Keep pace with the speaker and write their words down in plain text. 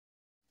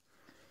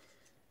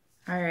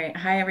All right,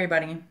 hi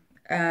everybody.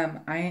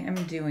 I am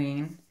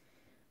doing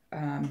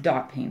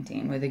dot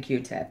painting with a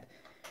Q-tip.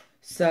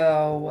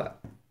 So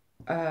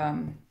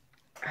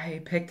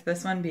I picked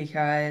this one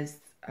because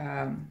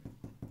I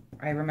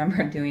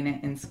remember doing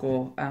it in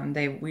school.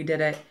 We did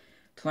it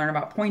to learn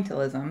about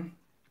pointillism,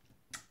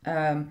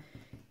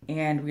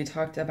 and we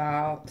talked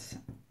about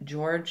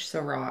George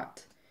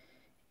Seurat,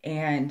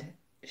 and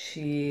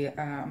she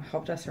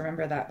helped us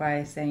remember that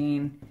by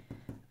saying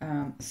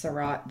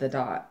Seurat the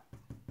dot.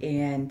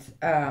 And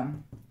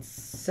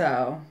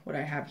so what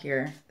I have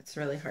here, it's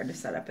really hard to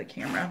set up a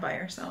camera by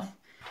yourself.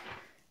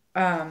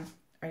 I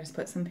just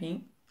put some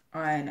paint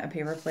on a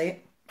paper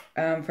plate.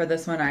 For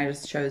this one, I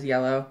just chose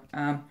yellow.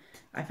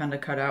 I found a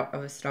cutout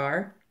of a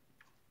star.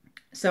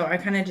 So I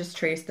kind of just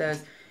traced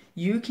those.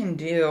 You can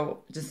do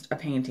just a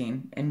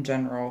painting in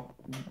general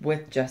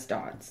with just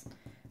dots.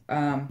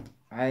 I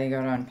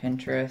got on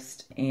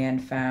Pinterest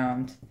and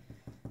found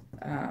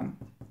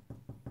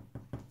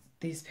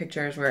these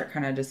pictures where it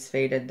kind of just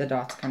faded, the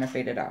dots kind of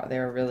faded out. They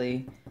were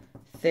really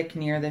thick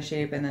near the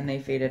shape and then they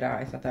faded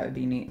out. I thought that would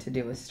be neat to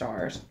do with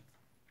stars.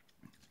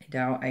 I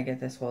doubt I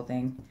get this whole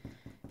thing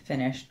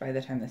finished by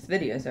the time this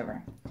video is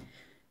over.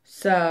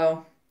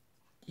 So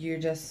you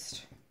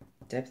just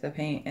dip the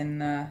paint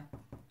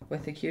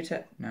with the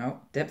Q-tip.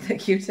 No, dip the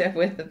Q-tip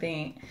with the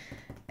paint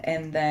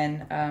and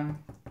then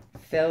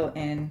fill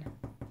in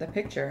the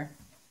picture.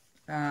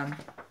 As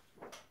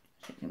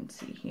you can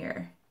see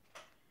here.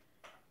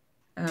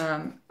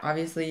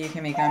 Obviously you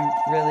can make them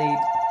really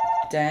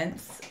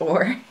dense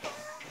or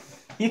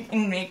you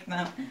can make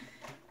them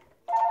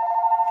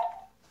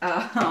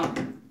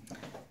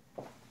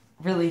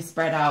really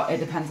spread out. It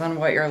depends on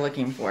what you're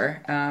looking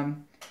for.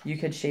 You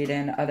could shade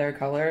in other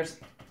colors.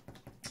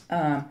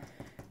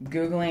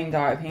 Googling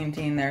dot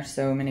painting, there's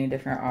so many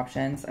different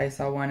options. I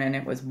saw one and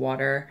it was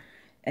water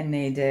and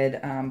they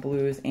did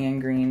blues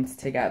and greens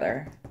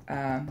together.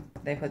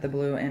 They put the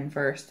blue in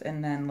first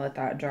and then let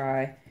that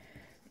dry.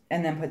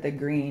 And then put the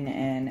green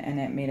in, and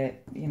it made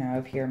it,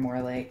 appear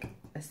more like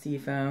a sea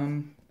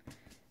foam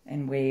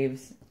and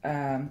waves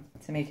to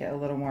make it a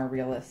little more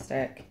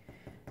realistic.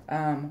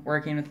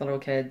 Working with little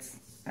kids,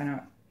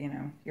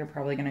 you're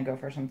probably going to go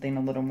for something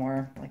a little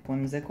more like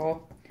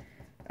whimsical.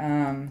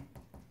 A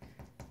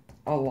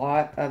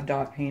lot of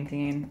dot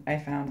painting I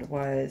found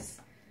was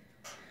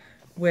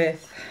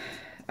with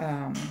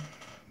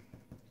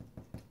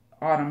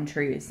autumn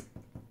trees.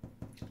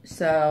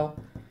 So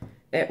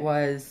it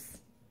was...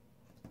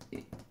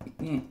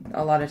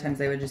 a lot of times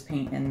they would just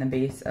paint in the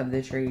base of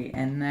the tree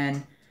and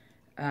then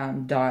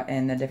dot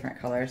in the different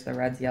colors, the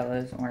reds,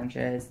 yellows,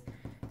 oranges,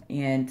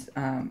 and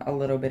a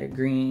little bit of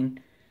green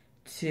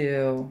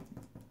to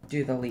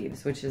do the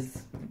leaves, which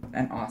is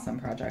an awesome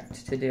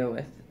project to do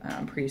with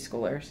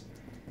preschoolers.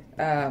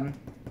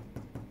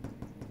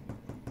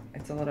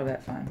 It's a little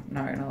bit fun,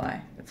 not gonna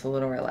lie. It's a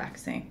little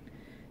relaxing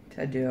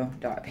to do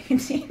dot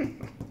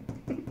painting.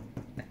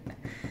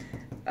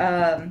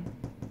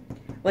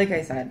 Like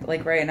I said,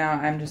 like right now,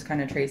 I'm just kind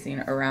of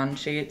tracing around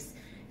shapes.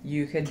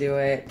 You could do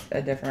it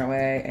a different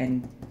way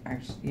and,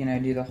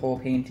 do the whole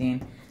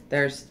painting.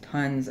 There's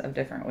tons of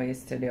different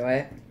ways to do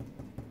it.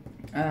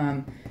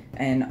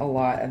 And a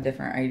lot of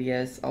different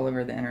ideas all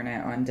over the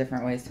internet on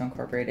different ways to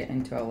incorporate it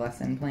into a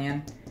lesson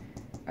plan.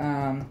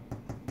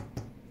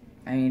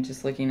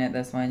 Just looking at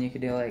this one, you could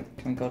do like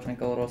Twinkle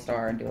Twinkle Little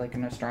Star and do like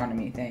an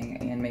astronomy thing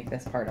and make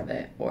this part of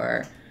it.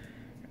 Or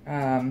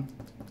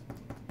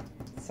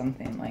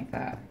something like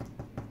that.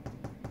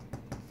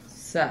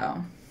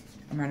 So,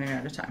 I'm running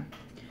out of time.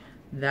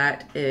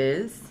 That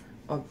is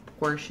a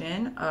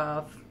portion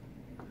of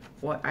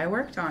what I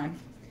worked on.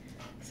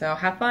 So,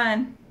 have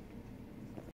fun.